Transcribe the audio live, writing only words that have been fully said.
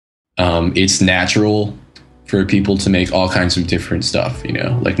it's natural for people to make all kinds of different stuff, you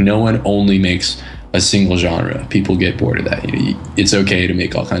know, like no one only makes a single genre. People get bored of that. You know, it's okay to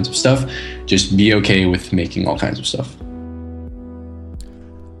make all kinds of stuff. Just be okay with making all kinds of stuff.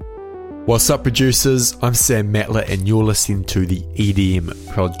 What's up, producers? I'm Sam Matler, and you're listening to the EDM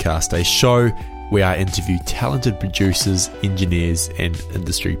podcast, a show where I interview talented producers, engineers, and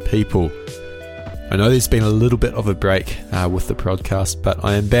industry people. I know there's been a little bit of a break with the podcast, but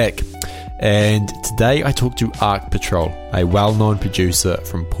I am back. And today I talked to Ark Patrol, a well-known producer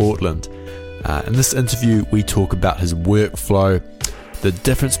from Portland. In this interview, we talk about his workflow, the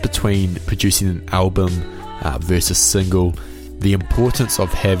difference between producing an album versus single, the importance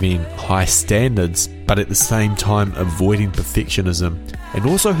of having high standards, but at the same time avoiding perfectionism, and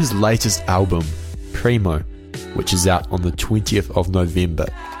also his latest album, Primo, which is out on the 20th of November.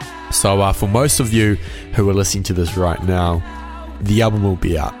 So for most of you who are listening to this right now, the album will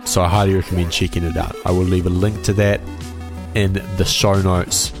be out, so I highly recommend checking it out. I will leave a link to that in the show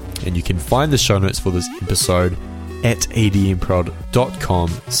notes, and you can find the show notes for this episode at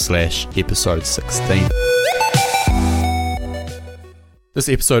edmprod.com/episode 16. This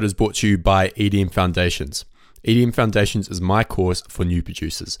episode is brought to you by EDM Foundations. EDM Foundations is my course for new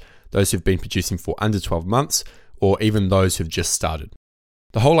producers, those who've been producing for under 12 months, or even those who've just started.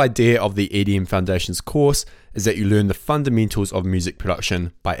 The whole idea of the EDM Foundations course is that you learn the fundamentals of music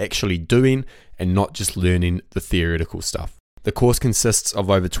production by actually doing and not just learning the theoretical stuff. The course consists of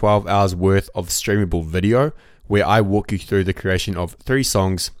over 12 hours worth of streamable video, where I walk you through the creation of 3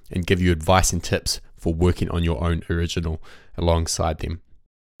 songs and give you advice and tips for working on your own original alongside them.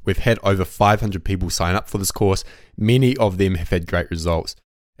 We've had over 500 people sign up for this course. Many of them have had great results.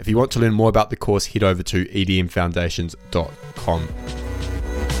 If you want to learn more about the course, head over to edmfoundations.com.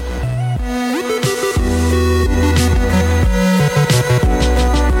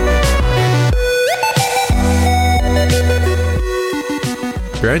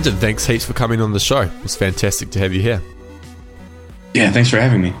 Brandon, thanks heaps for coming on the show. It's fantastic to have you here. Yeah, thanks for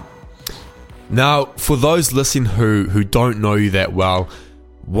having me. Now, for those listening who don't know you that well,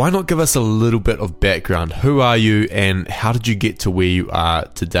 why not give us a little bit of background? Who are you and how did you get to where you are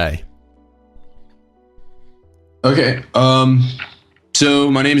today? Okay,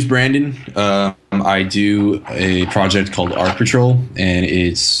 so my name is Brandon. I do a project called Ark Patrol, and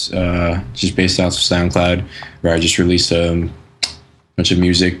it's just based out of SoundCloud, where I just release a bunch of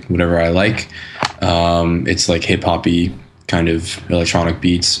music, whatever I like. It's like hip-hoppy kind of electronic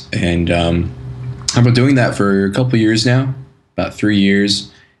beats, and I've been doing that for a couple years now, about 3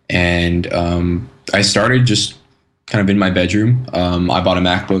 years, and I started just kind of in my bedroom. I bought a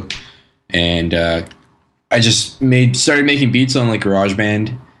MacBook, and I just started making beats on like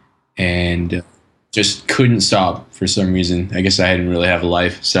GarageBand, and just couldn't stop for some reason. I guess I didn't really have a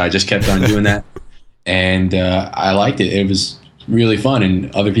life, so I just kept on doing that, and I liked it. It was really fun,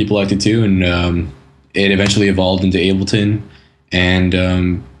 and other people liked it too, and it eventually evolved into Ableton, and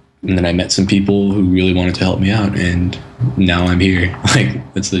then I met some people who really wanted to help me out, and now I'm here.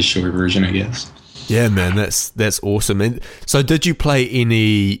 Like, that's the short version, I guess. Yeah, man, that's awesome. And so did you play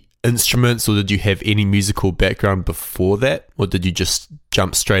any instruments, or did you have any musical background before that, or did you just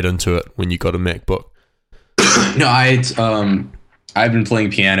jump straight into it when you got a MacBook? No, I've been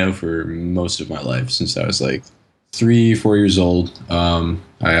playing piano for most of my life, since I was like 3-4 years old.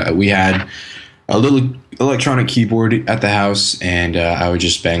 We had a little electronic keyboard at the house, and I would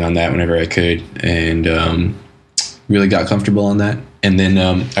just bang on that whenever I could, and really got comfortable on that. And then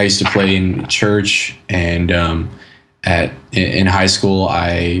I used to play in church, and in high school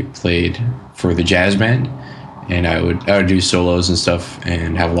I played for the jazz band, and I would do solos and stuff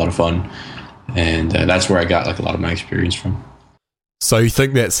and have a lot of fun, and that's where I got like a lot of my experience from. So you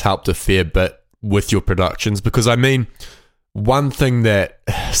think that's helped a fair bit with your productions? Because I mean, one thing that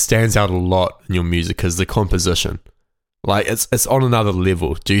stands out a lot in your music is the composition. Like, it's on another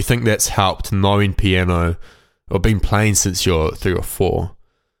level. Do you think that's helped, knowing piano or been playing since you're 3 or 4?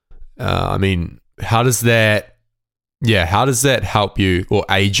 I mean, how does that help you or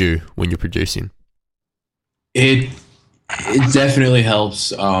aid you when you're producing? It definitely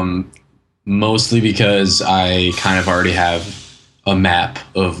helps, mostly because I kind of already have a map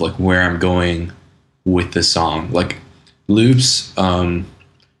of like where I'm going with the song. Like loops,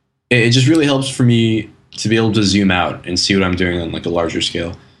 it just really helps for me to be able to zoom out and see what I'm doing on like a larger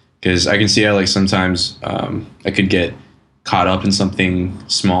scale, because I can see how like sometimes I could get caught up in something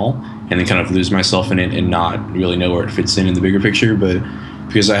small and then kind of lose myself in it and not really know where it fits in the bigger picture. But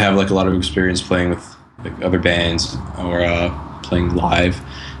because I have like a lot of experience playing with like other bands or playing live,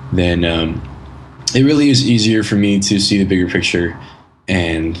 then it really is easier for me to see the bigger picture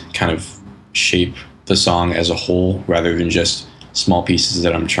and kind of shape the song as a whole rather than just small pieces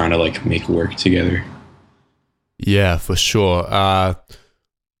that I'm trying to like make work together. Yeah, for sure. I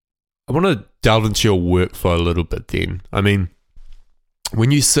want to delve into your workflow a little bit then. I mean,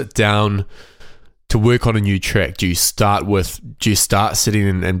 when you sit down to work on a new track, do you start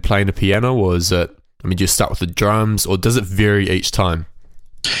sitting and playing the piano, or do you start with the drums, or does it vary each time?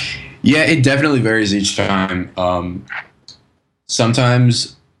 Yeah, it definitely varies each time.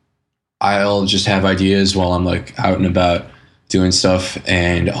 Sometimes I'll just have ideas while I'm like out and about doing stuff,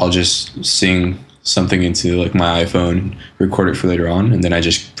 and I'll just sing something into like my iPhone, record it for later on, and then I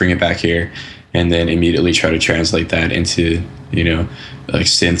just bring it back here and then immediately try to translate that into, like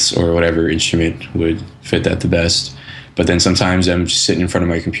synths or whatever instrument would fit that the best. But then sometimes I'm just sitting in front of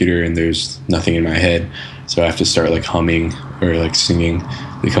my computer and there's nothing in my head, so I have to start like humming or like singing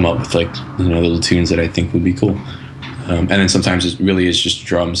to come up with like little tunes that I think would be cool. And then sometimes it really is just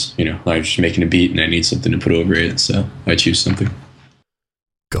drums, like just making a beat and I need something to put over it, so I choose something.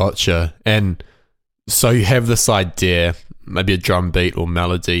 Gotcha. And so you have this idea, maybe a drum beat or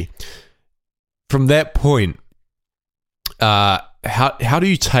melody. From that point, how do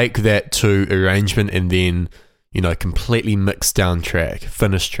you take that to arrangement and then completely mixed down track,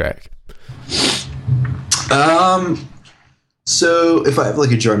 finished track? So if I have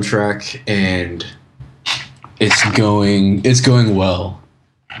like a drum track and it's going well,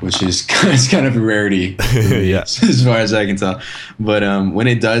 which is it's kind of a rarity yeah. as far as I can tell. But when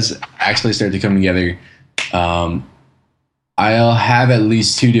it does actually start to come together, I'll have at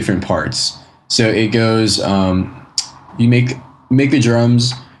least two different parts. So it goes, you make the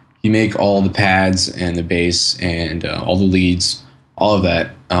drums, you make all the pads and the bass and all the leads, all of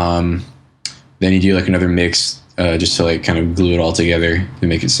that. Then you do like another mix just to like kind of glue it all together to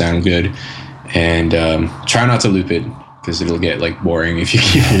make it sound good. And try not to loop it because it'll get like boring if you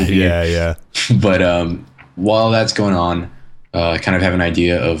keep looping it. Yeah. But while that's going on, kind of have an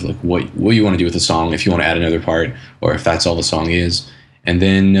idea of like what you want to do with the song, if you want to add another part or if that's all the song is. And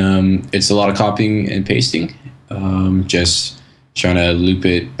then it's a lot of copying and pasting, just trying to loop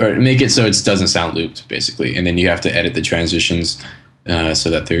it or make it so it doesn't sound looped, basically. And then you have to edit the transitions so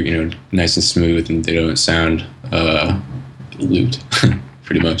that they're nice and smooth and they don't sound looped,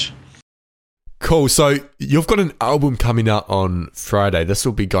 pretty much. Cool. So you've got an album coming out on Friday. This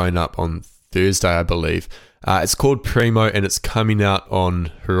will be going up on Thursday, I believe. It's called Primo and it's coming out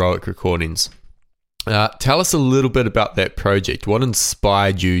on Heroic Recordings. Tell us a little bit about that project. What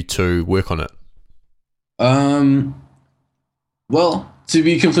inspired you to work on it? Well, to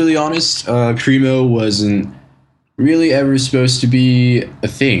be completely honest, Primo wasn't really ever supposed to be a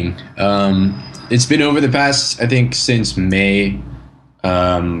thing. It's been over the past, I think, since May,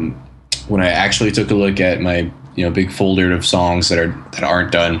 when I actually took a look at my big folder of songs that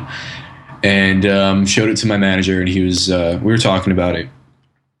aren't done, and showed it to my manager, and he was we were talking about it.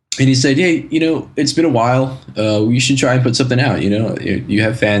 And he said, hey, it's been a while. You should try and put something out. You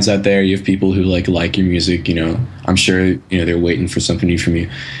have fans out there. You have people who like your music. I'm sure, they're waiting for something new from you.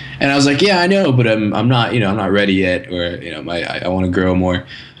 And I was like, yeah, I know, but I'm not, I'm not ready yet. Or, I want to grow more.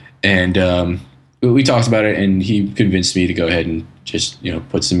 And we talked about it and he convinced me to go ahead and just,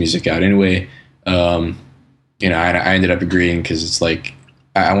 put some music out anyway. I ended up agreeing because it's like,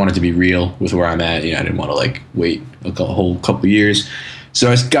 I wanted to be real with where I'm at. I didn't want to like wait a whole couple of years. So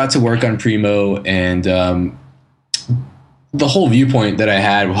I got to work on Primo, and the whole viewpoint that I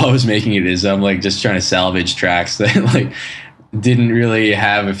had while I was making it is I'm like just trying to salvage tracks that like didn't really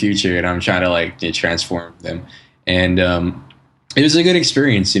have a future, and I'm trying to like transform them. And it was a good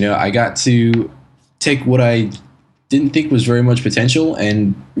experience. I got to take what I didn't think was very much potential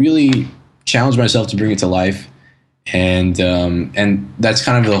and really challenge myself to bring it to life. And that's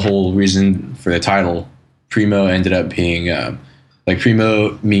kind of the whole reason for the title. Primo ended up being like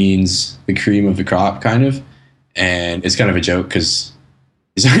Primo means the cream of the crop, kind of, and it's kind of a joke because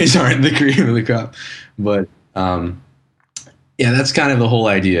these aren't the cream of the crop. But yeah, that's kind of the whole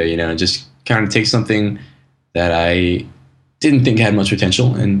idea, just kind of take something that I didn't think had much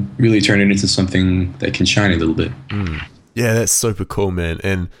potential and really turn it into something that can shine a little bit. Yeah, that's super cool, man.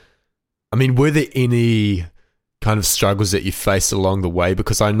 And I mean, were there any kind of struggles that you faced along the way?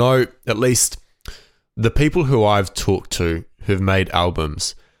 Because I know at least the people who I've talked to who've made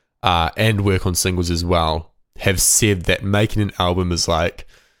albums and work on singles as well have said that making an album is like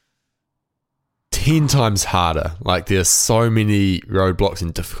 10 times harder. Like there's so many roadblocks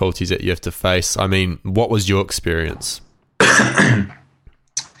and difficulties that you have to face. I mean, what was your experience?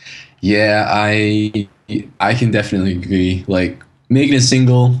 Yeah, I can definitely agree. Like making a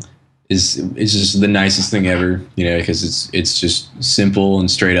single is just the nicest thing ever, because it's just simple and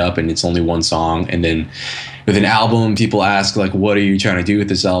straight up, and it's only one song. And then with an album, people ask, like, what are you trying to do with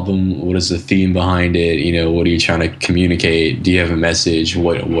this album? What is the theme behind it? What are you trying to communicate? Do you have a message?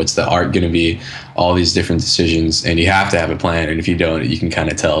 What's the art going to be? All these different decisions, and you have to have a plan. And if you don't, you can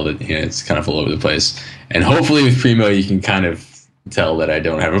kind of tell that it's kind of all over the place. And hopefully with Primo, you can kind of tell that I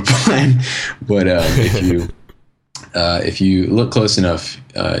don't have a plan. But if you look close enough,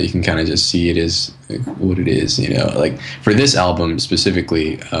 you can kind of just see it is what it is. Like for this album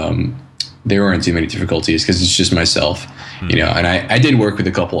specifically, there weren't too many difficulties because it's just myself, and I did work with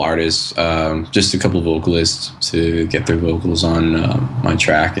a couple artists, just a couple vocalists to get their vocals on my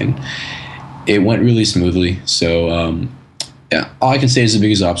track, and it went really smoothly. So yeah, all I can say is the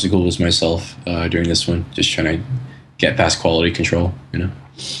biggest obstacle was myself during this one, just trying to get past quality control.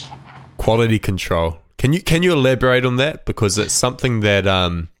 Quality control. Can you elaborate on that? Because it's something that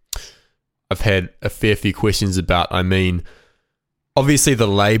I've had a fair few questions about. I mean, obviously the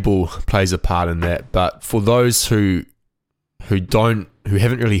label plays a part in that, but for those who haven't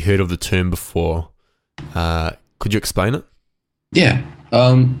really heard of the term before, could you explain it? Yeah.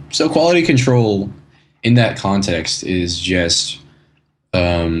 So quality control in that context is just,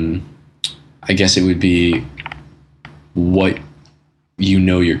 I guess it would be what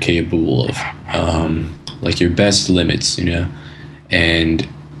you're capable of, like your best limits, and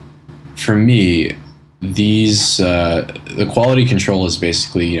for me, the quality control is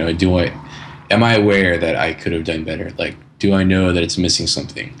basically, am I aware that I could have done better? Like, do I know that it's missing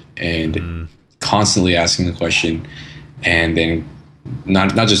something? And constantly asking the question, and then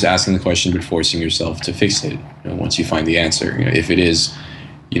not just asking the question, but forcing yourself to fix it. Once you find the answer, if it is,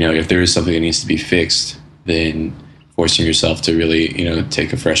 if there is something that needs to be fixed, then forcing yourself to really,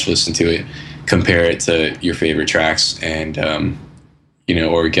 take a fresh listen to it, compare it to your favorite tracks, and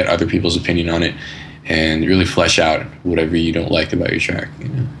or get other people's opinion on it, and really flesh out whatever you don't like about your track.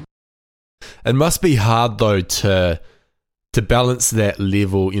 It must be hard though to balance that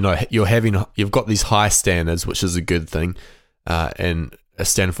level. You've got these high standards, which is a good thing, and a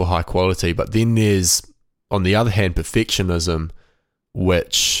standard for high quality. But then there's, on the other hand, perfectionism,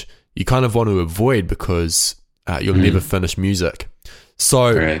 which you kind of want to avoid because you'll never finish music.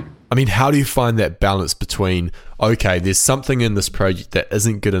 So, right. I mean, how do you find that balance between, okay, there's something in this project that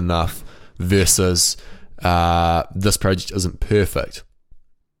isn't good enough versus this project isn't perfect?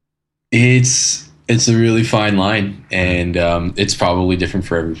 It's a really fine line, and it's probably different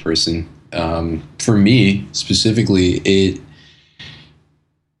for every person. For me specifically,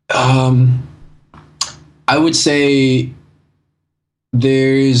 I would say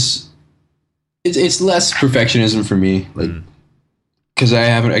it's less perfectionism for me, like, because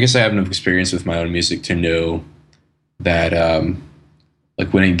I guess I have enough experience with my own music to know that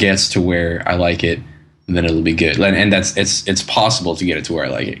like when it gets to where I like it, then it'll be good. And it's possible to get it to where I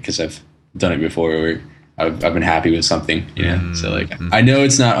like it because I've done it before, where I've been happy with something. So like I know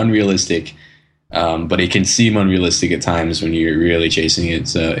it's not unrealistic, but it can seem unrealistic at times when you're really chasing it.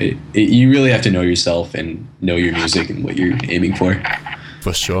 So you really have to know yourself and know your music and what you're aiming for.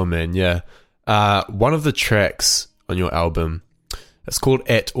 For sure, man. Yeah. One of the tracks on your album, it's called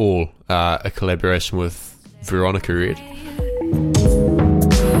At All, a collaboration with Veronica Red.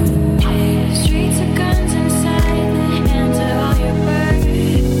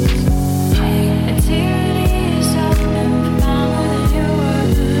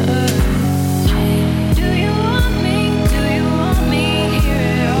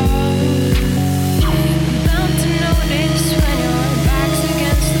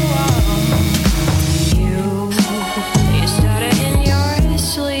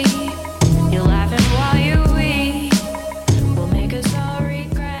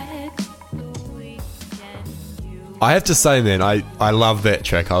 I have to say, man, I love that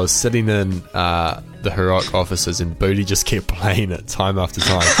track. I was sitting in the heroic offices and Booty just kept playing it time after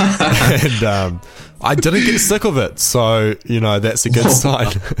time. And I didn't get sick of it. So, that's a good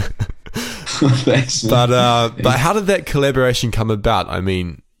sign. Thanks, but how did that collaboration come about? I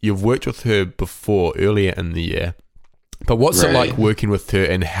mean, you've worked with her before, earlier in the year. But what's it like working with her,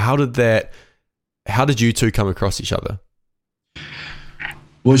 and how did you two come across each other?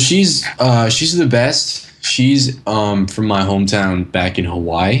 Well, she's the best. She's from my hometown back in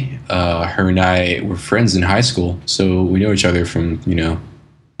Hawaii. Her and I were friends in high school, so we know each other from,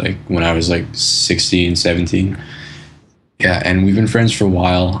 like when I was like 16, 17. Yeah, and we've been friends for a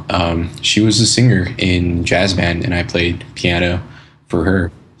while. She was a singer in jazz band, and I played piano for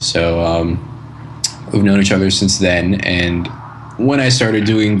her. So we've known each other since then. And when I started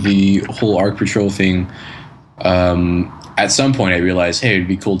doing the whole Ark Patrol thing, at some point I realized, hey, it'd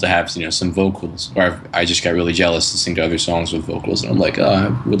be cool to have, some vocals. Or I just got really jealous listening to other songs with vocals, and I'm like, oh,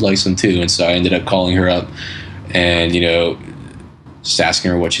 I would like some too. And so I ended up calling her up, and just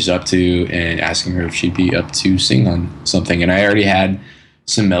asking her what she's up to, and asking her if she'd be up to sing on something. And I already had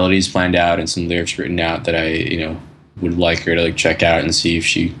some melodies planned out and some lyrics written out that I would like her to check out and see if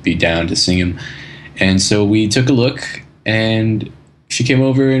she'd be down to sing them. And so we took a look, and she came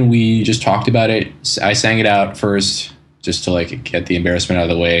over and we just talked about it. I sang it out first just to get the embarrassment out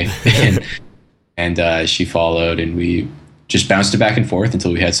of the way, and she followed, and we just bounced it back and forth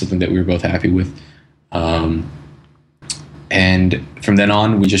until we had something that we were both happy with. And from then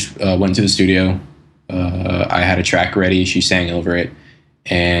on, we just went to the studio. I had a track ready. She sang over it,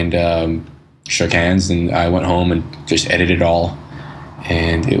 and shook hands. And I went home and just edited it all.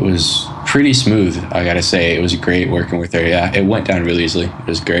 And it was pretty smooth, I gotta say. It was great working with her. Yeah, it went down really easily. It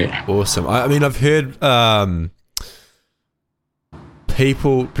was great. Awesome. I mean, I've heard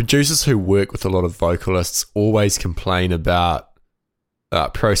producers who work with a lot of vocalists always complain about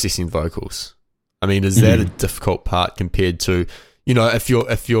processing vocals. I mean, is that a difficult part compared to,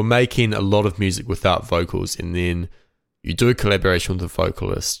 if you're making a lot of music without vocals, and then you do a collaboration with a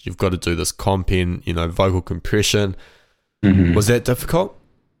vocalist, you've got to do this comping, vocal compression. Was that difficult?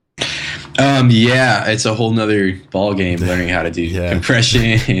 Yeah, it's a whole nother ball game learning how to do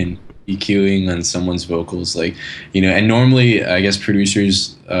compression and EQing on someone's vocals, and normally I guess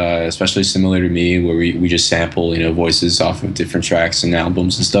producers, especially similar to me, where we just sample voices off of different tracks and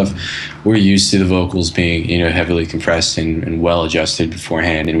albums and stuff, we're used to the vocals being heavily compressed and well adjusted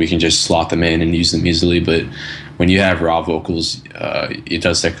beforehand, and we can just slot them in and use them easily. But when you have raw vocals, it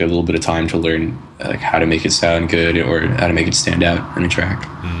does take a little bit of time to learn how to make it sound good or how to make it stand out in a track.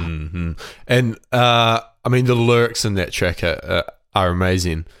 And I mean, the lyrics in that track are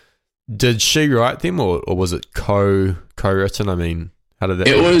amazing. Did she write them, or was it co-written? I mean, how did that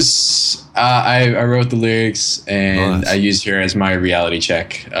It work? was, I wrote the lyrics, and I used her as my reality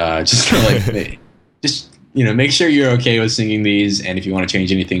check, just to make sure you're okay with singing these, and if you want to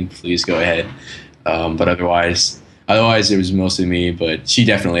change anything, please go ahead. But otherwise it was mostly me, but she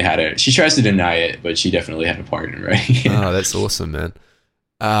definitely she tries to deny it, but she definitely had a part in writing it. Oh, that's awesome, man.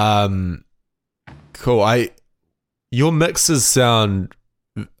 Cool. Your mixes sound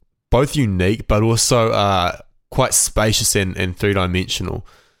both unique, but also quite spacious and three-dimensional.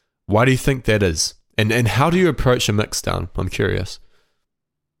 Why do you think that is? And how do you approach a mix down? I'm curious.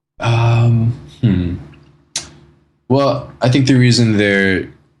 Well, I think the reason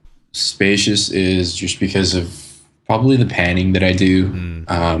they're spacious is just because of probably the panning that I do.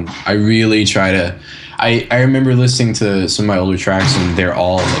 I really try to. I remember listening to some of my older tracks, and they're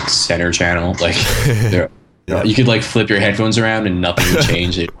all center channel. You could flip your headphones around and nothing would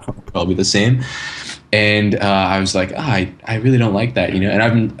change. It would probably be the same. And I was like, I really don't like that, And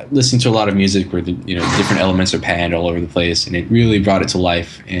I've been listening to a lot of music where the different elements are panned all over the place, and it really brought it to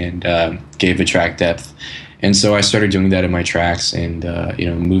life and gave the track depth. And so I started doing that in my tracks, and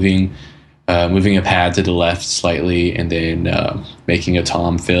moving a pad to the left slightly, and then making a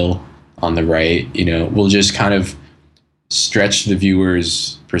tom fill on the right. Will just kind of stretch the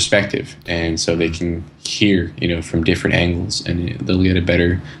viewer's perspective, and so they can hear from different angles, and they'll get a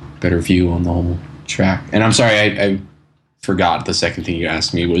better view on the whole track. And I'm sorry, I forgot the second thing you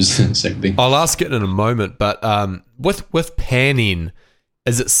asked me was the second thing. I'll ask it in a moment, but with panning,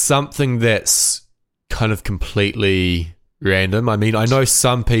 is it something that's kind of completely random? I mean, I know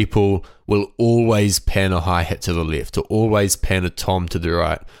some people will always pan a hi-hat to the left or always pan a tom to the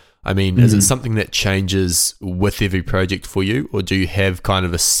right. I mean, is it something that changes with every project for you, or do you have kind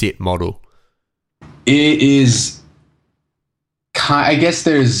of a set model? It is, I guess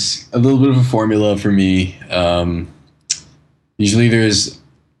there's a little bit of a formula for me. Usually there's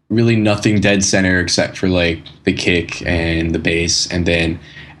really nothing dead center except for the kick and the bass. And then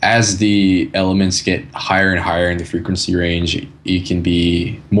as the elements get higher and higher in the frequency range, you can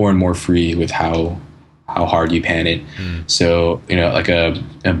be more and more free with how hard you pan it. So,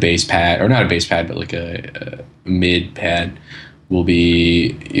 a bass pad, or not a bass pad, but a mid pad will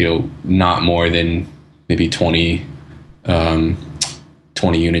be, not more than maybe 20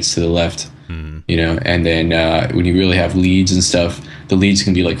 units to the left, and then when you really have leads and stuff, the leads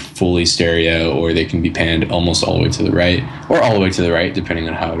can be fully stereo, or they can be panned almost all the way to the right, or all the way to the right, depending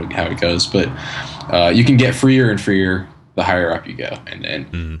on how it goes. But you can get freer and freer the higher up you go, and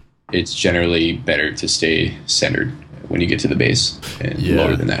then it's generally better to stay centered when you get to the bass, and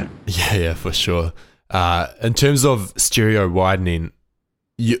lower than that. Yeah, for sure. In terms of stereo widening,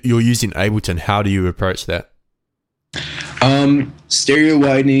 you're using Ableton. How do you approach that? Stereo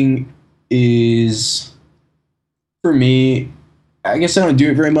widening is For me, I guess I don't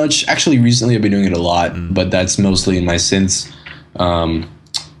do it very much. Actually, recently I've been doing it a lot, but that's mostly in my synths. Um,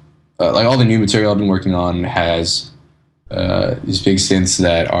 like all the new material I've been working on has these big synths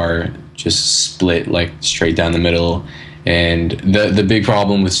that are just split like straight down the middle. And the big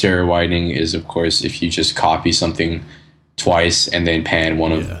problem with stereo widening is, of course, if you just copy something twice and then pan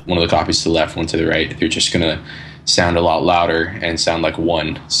one of the copies to the left, one to the right, they're just gonna sound a lot louder and sound like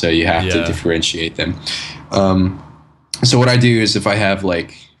one. So you have to differentiate them. So what I do is if I have,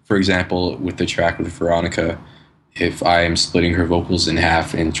 like, for example, with the track with Veronica, if I am splitting her vocals in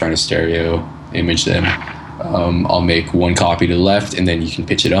half and trying to stereo image them, I'll make one copy to the left, and then you can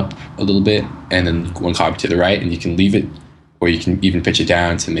pitch it up a little bit, and then one copy to the right, and you can leave it, or you can even pitch it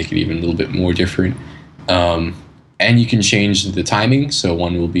down to make it even a little bit more different. And you can change the timing, so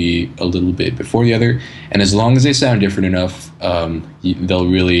one will be a little bit before the other, and as long as they sound different enough, they'll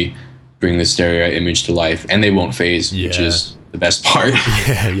really bring the stereo image to life, and they won't phase, which is the best part.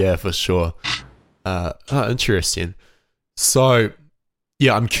 Yeah, for sure. Interesting. So,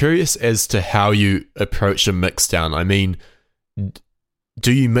 yeah, I'm curious as to how you approach a mix down. I mean,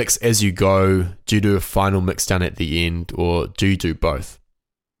 do you mix as you go? Do you do a final mix down at the end, or do you do both?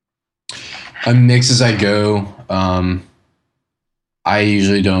 I mix as I go. I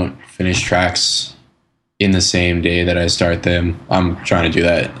usually don't finish tracks in the same day that I start them. I'm trying to do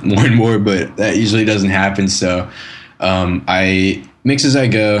that more and more, but that usually doesn't happen. So I mix as I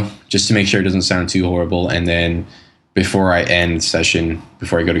go just to make sure it doesn't sound too horrible. And then before I end session,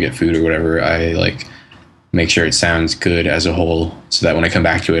 before I go to get food or whatever, I like make sure it sounds good as a whole, so that when I come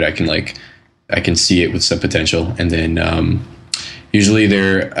back to it, I can see it with some potential. And then usually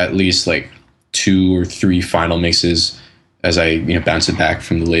there are at least like 2 or 3 final mixes as I bounce it back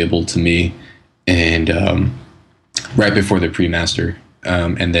from the label to me, and right before the pre-master,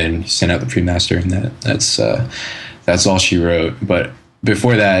 and then send out the pre-master, and that's all she wrote. But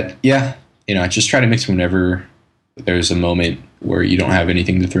before that, I just try to mix whenever there's a moment where you don't have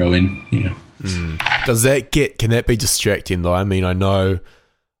anything to throw in. Can that be distracting though? I mean, I know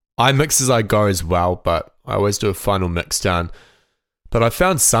I mix as I go as well, but I always do a final mix down. But I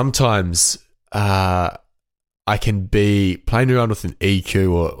found sometimes I can be playing around with an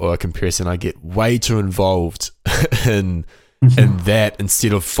EQ or a compressor, and I get way too involved in that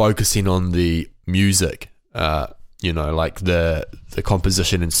instead of focusing on the music, like the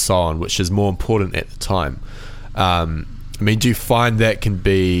composition and so on, which is more important at the time. I mean, do you find that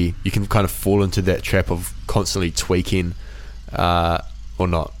you can kind of fall into that trap of constantly tweaking or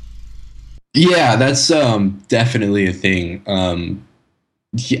not? Yeah, that's definitely a thing.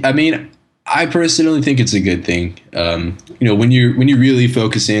 I mean, I personally think it's a good thing. When you really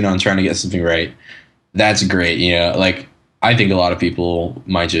focus in on trying to get something right, that's great. Like, I think a lot of people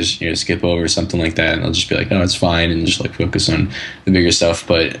might just skip over something like that, and they'll just be like, "Oh, it's fine," and just like focus on the bigger stuff.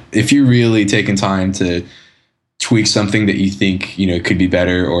 But if you're really taking time to tweak something that you think could be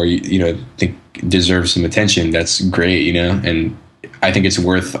better, or think deserves some attention, that's great. And I think it's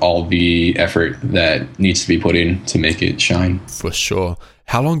worth all the effort that needs to be put in to make it shine. For sure.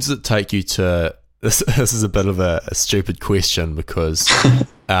 How long does it take you to... This is a bit of a stupid question, because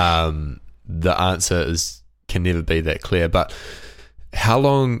the answer can never be that clear, but how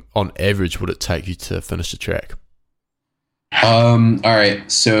long on average would it take you to finish a track? All right.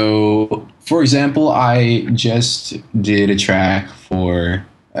 So, for example, I just did a track for,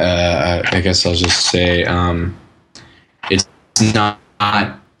 I guess I'll just say, it's not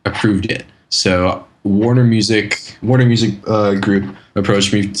approved yet. So Warner Music Group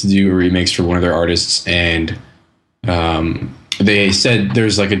approached me to do a remix for one of their artists, and they said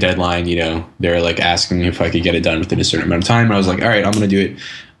there's like a deadline. They're like asking if I could get it done within a certain amount of time. And I was like, all right, I'm gonna do it.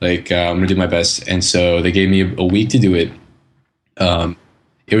 Like, I'm gonna do my best. And so they gave me a week to do it.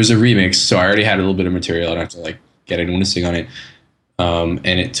 It was a remix, so I already had a little bit of material. I don't have to like get anyone to sing on it. And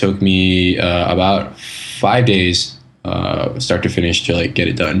it took me about 5 days, start to finish, to like get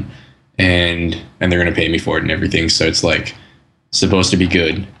it done. And they're gonna pay me for it and everything. So it's like supposed to be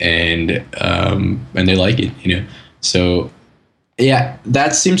good, and they like it, So yeah,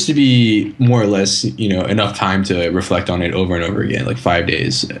 that seems to be more or less, enough time to reflect on it over and over again. Like 5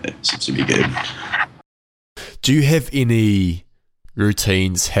 days seems to be good. Do you have any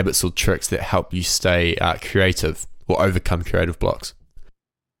routines, habits, or tricks that help you stay creative or overcome creative blocks?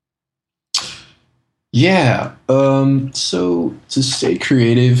 Yeah. So to stay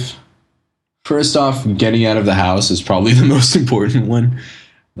creative, first off, getting out of the house is probably the most important one.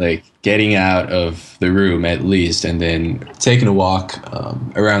 Like getting out of the room at least, and then taking a walk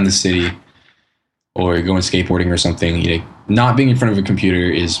around the city, or going skateboarding or something. not being in front of a computer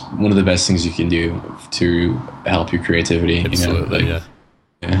is one of the best things you can do to help your creativity. Absolutely,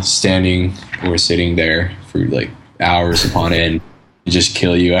 Standing or sitting there for like hours upon end just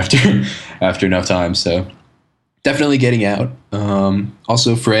kill you after enough time. So definitely getting out.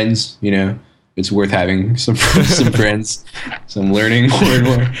 Also friends, it's worth having some friends, some learning more and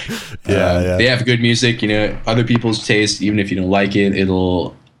more. They have good music, other people's taste, even if you don't like it,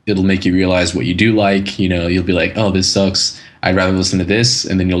 it'll make you realize what you do like. You'll be like, oh, this sucks, I'd rather listen to this,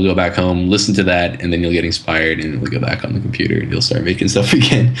 and then you'll go back home, listen to that, and then you'll get inspired and you'll go back on the computer and you'll start making stuff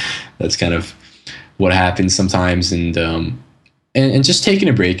again. That's kind of what happens sometimes. And just taking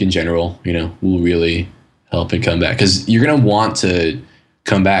a break in general, will really help and come back, because you're gonna want to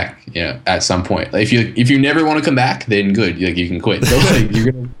come back, at some point. Like if you never want to come back, then good, like you can quit. But like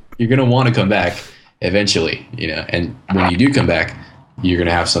you're gonna want to come back eventually, and when you do come back, you're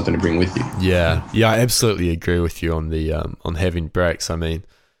gonna have something to bring with you. Yeah, I absolutely agree with you on the on having breaks. I mean,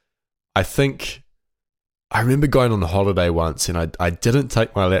 I think I remember going on a holiday once, and I didn't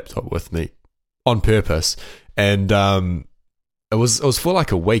take my laptop with me on purpose, and it was for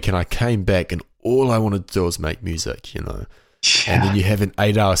like a week, and I came back, and all I wanted to do was make music, And then you have an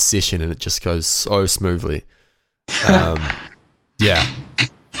 8-hour session, and it just goes so smoothly.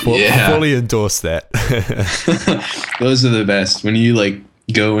 Fully endorse that. Those are the best, when you like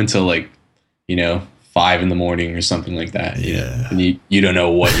go into like 5 a.m. or something like that. And you don't know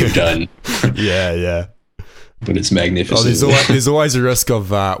what you've done. yeah. But it's magnificent. There's always a risk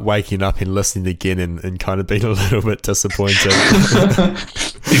of waking up and listening again and kind of being a little bit disappointed.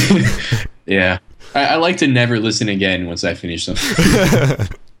 Yeah. I like to never listen again once I finish something.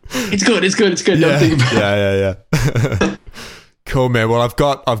 It's good. Don't think about it. Yeah. Cool, man. Well, I've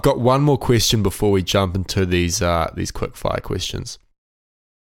got one more question before we jump into these quick fire questions.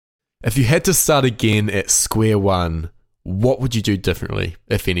 If you had to start again at square one, what would you do differently,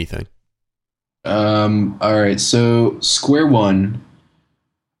 if anything? All right. So square one,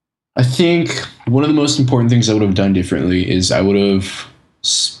 I think one of the most important things I would have done differently is I would have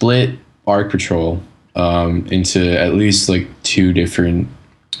split Ark Patrol into at least like 2 different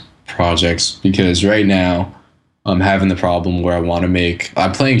projects, because right now I'm having the problem where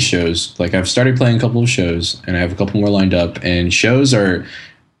I'm playing shows. Like I've started playing a couple of shows, and I have a couple more lined up, and shows are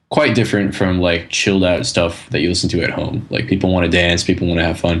quite different from like chilled out stuff that you listen to at home. Like people want to dance, people want to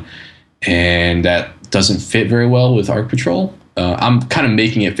have fun, and that doesn't fit very well with Ark Patrol. I'm kind of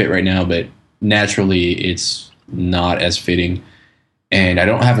making it fit right now, but naturally it's not as fitting. And I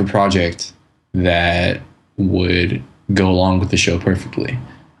don't have a project that would go along with the show perfectly.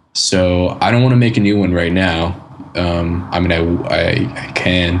 So I don't want to make a new one right now. I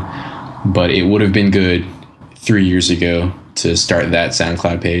can, but it would have been good 3 years ago to start that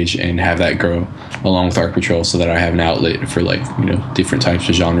SoundCloud page and have that grow along with Ark Patrol, so that I have an outlet for like, different types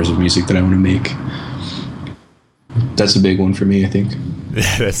of genres of music that I want to make. That's a big one for me, I think.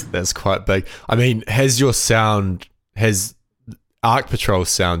 Yeah, that's quite big. I mean, has Ark Patrol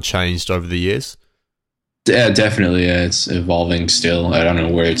sound changed over the years? Yeah, definitely. Yeah, it's evolving still. I don't know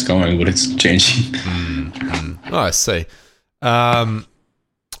where it's going, but it's changing. Oh, I see.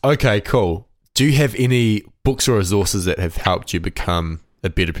 Okay, cool. Do you have any books or resources that have helped you become a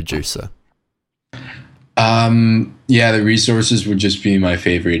better producer? Yeah, the resources would just be my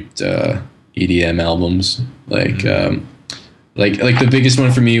favorite EDM albums. Like the biggest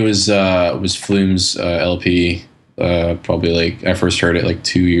one for me was Flume's LP. Probably like I first heard it like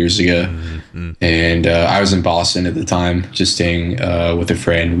 2 years ago, and I was in Boston at the time, just staying with a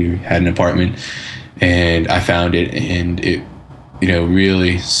friend. We had an apartment, and I found it, and it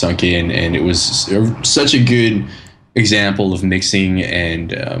really sunk in, and it was such a good example of mixing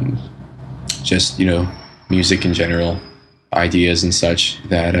and just music in general, ideas and such,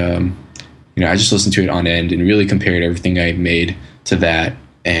 that I just listened to it on end and really compared everything I had made to that,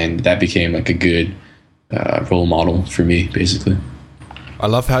 and that became like a good role model for me, basically. I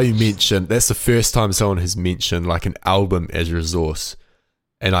love how you mentioned that's the first time someone has mentioned like an album as a resource,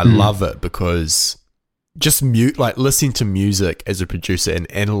 and I love it, because just listening to music as a producer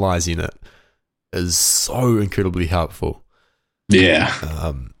and analyzing it is so incredibly helpful. Yeah.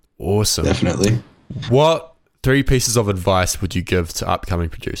 Awesome. Definitely. What 3 pieces of advice would you give to upcoming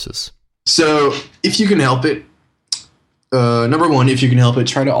producers? So if you can help it, number one, if you can help it,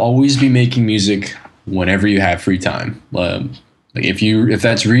 try to always be making music whenever you have free time. Like if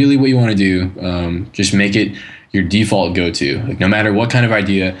that's really what you want to do, just make it your default go-to. Like no matter what kind of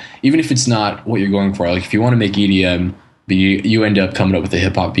idea, even if it's not what you're going for. Like if you want to make EDM, but you end up coming up with a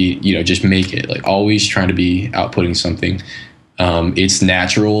hip hop beat, just make it. Like always trying to be outputting something. It's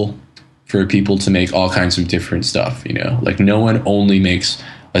natural for people to make all kinds of different stuff. Like no one only makes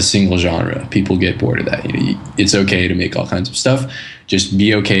a single genre. People get bored of that. It's okay to make all kinds of stuff. Just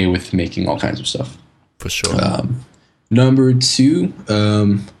be okay with making all kinds of stuff. For sure. Number 2,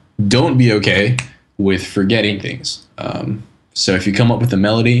 don't be okay with forgetting things. So if you come up with a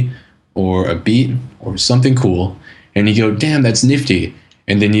melody or a beat or something cool and you go, damn, that's nifty,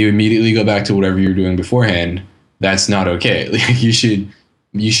 and then you immediately go back to whatever you were doing beforehand, that's not okay. Like you should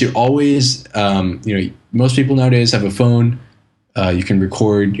always, most people nowadays have a phone. You can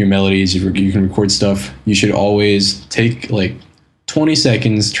record your melodies. You can record stuff. You should always take like 20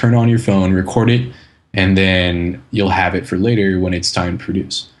 seconds, turn on your phone, record it, and then you'll have it for later when it's time to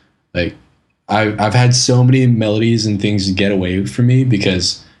produce. Like I've had so many melodies and things get away from me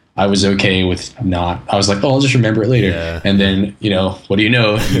because I was okay with not. I was like, oh, I'll just remember it later. Yeah. And then, what do you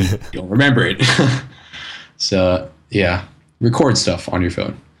know? You don't remember it. So yeah, record stuff on your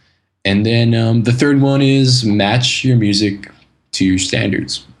phone. And then the third one is match your music to your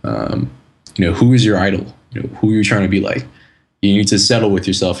standards. Who is your idol? Who you're trying to be like. You need to settle with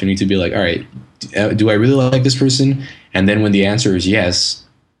yourself. You need to be like, all right, do I really like this person? And then when the answer is yes,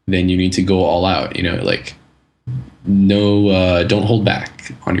 then you need to go all out. Don't hold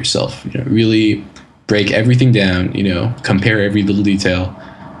back on yourself. Really break everything down. Compare every little detail.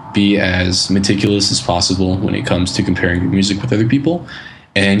 Be as meticulous as possible when it comes to comparing your music with other people.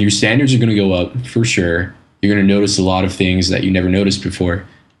 And your standards are going to go up for sure. You're going to notice a lot of things that you never noticed before.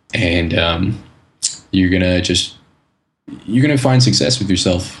 And you're going to find success with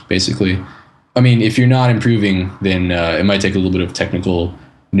yourself, basically. I mean, if you're not improving, then it might take a little bit of technical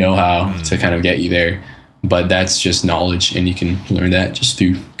know-how to kind of get you there. But that's just knowledge, and you can learn that just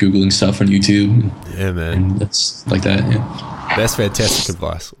through Googling stuff on YouTube. Yeah, man. And that's like that, yeah. That's fantastic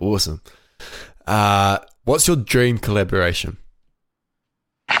advice. Awesome. What's your dream collaboration?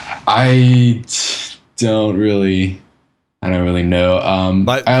 I don't really know.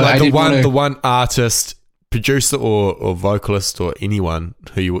 The one artist, producer, or vocalist, or anyone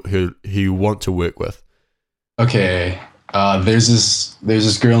who you want to work with. Okay. There's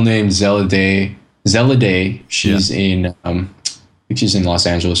this girl named Zella Day. She's in I think she's in Los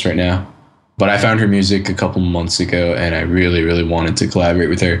Angeles right now. But I found her music a couple months ago, and I really, really wanted to collaborate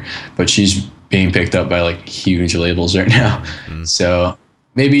with her. But she's being picked up by like huge labels right now. So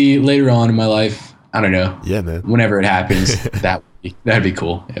maybe later on in my life, I don't know. Yeah, man. Whenever it happens, that'd be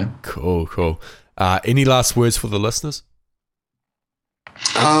cool. Yeah. Cool. Any last words for the listeners?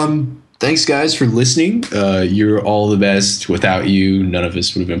 Thanks, guys, for listening. You're all the best. Without you, none of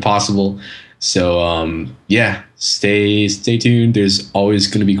this would have been possible. So, stay tuned. There's always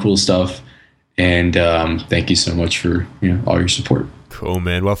going to be cool stuff. And thank you so much for all your support. Cool,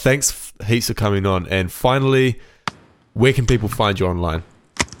 man. Well, thanks heaps for coming on. And finally, where can people find you online?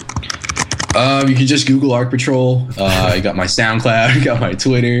 You can just Google Ark Patrol. I got my SoundCloud, got my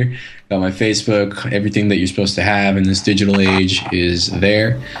Twitter, got my Facebook. Everything that you're supposed to have in this digital age is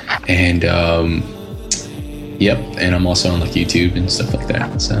there. And and I'm also on like YouTube and stuff like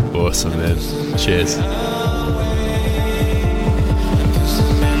that. So awesome, man. Cheers.